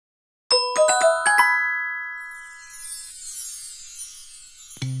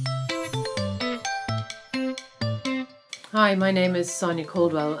Hi, my name is Sonia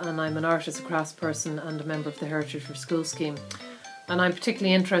Caldwell and I'm an artist, a craftsperson and a member of the Heritage for School scheme. And I'm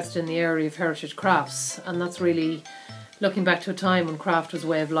particularly interested in the area of heritage crafts, and that's really looking back to a time when craft was a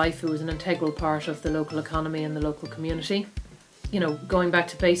way of life. It was an integral part of the local economy and the local community. You know, going back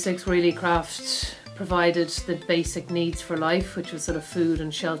to basics, really craft provided the basic needs for life, which was sort of food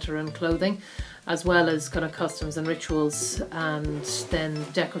and shelter and clothing, as well as kind of customs and rituals, and then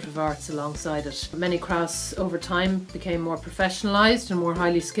decorative arts alongside it. Many crafts over time became more professionalised and more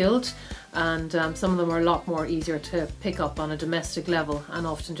highly skilled, and some of them are a lot more easier to pick up on a domestic level and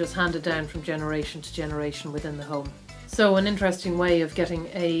often just handed down from generation to generation within the home. So an interesting way of getting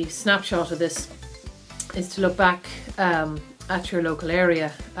a snapshot of this is to look back at your local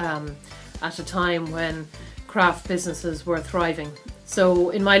area at a time when craft businesses were thriving. So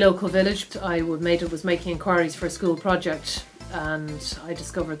in my local village, I was making inquiries for a school project, and I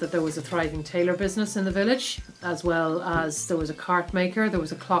discovered that there was a thriving tailor business in the village, as well as there was a cart maker, there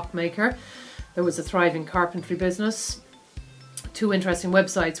was a clock maker, there was a thriving carpentry business. Two interesting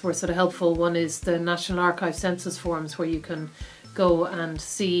websites were sort of helpful. One is the National Archive census forms, where you can go and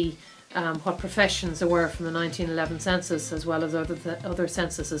see what professions there were from the 1911 census, as well as other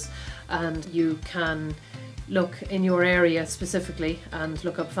censuses, and you can look in your area specifically and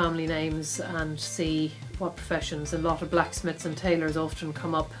look up family names and see what professions. A lot of blacksmiths and tailors often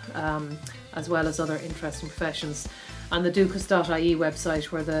come up, as well as other interesting professions. And the ducas.ie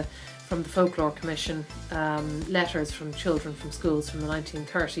website, where from the Folklore Commission, letters from children from schools from the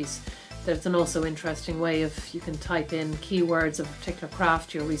 1930s. There's an also interesting way of, you can type in keywords of a particular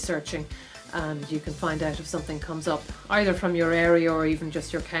craft you're researching, and you can find out if something comes up either from your area or even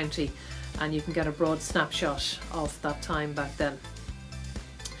just your county, and you can get a broad snapshot of that time back then.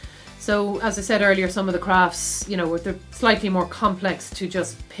 So as I said earlier, some of the crafts, you know, they're slightly more complex to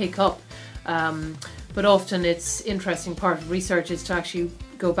just pick up, but often it's interesting part of research is to actually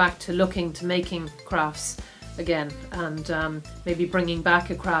go back to looking to making crafts again, and maybe bringing back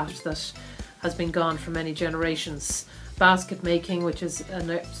a craft that has been gone for many generations. Basket making, which is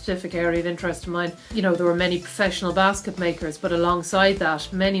a specific area of interest of mine. You know, there were many professional basket makers, but alongside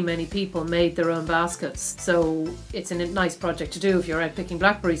that, many people made their own baskets. So it's a nice project to do if you're out picking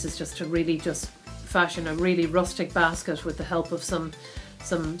blackberries, is just to really just fashion a really rustic basket with the help of some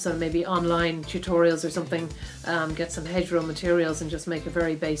maybe online tutorials or something, get some hedgerow materials and just make a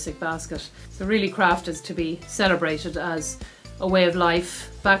very basic basket. So really craft is to be celebrated as a way of life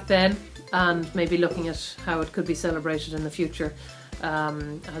back then, and maybe looking at how it could be celebrated in the future,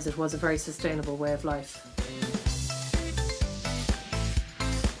 as it was a very sustainable way of life.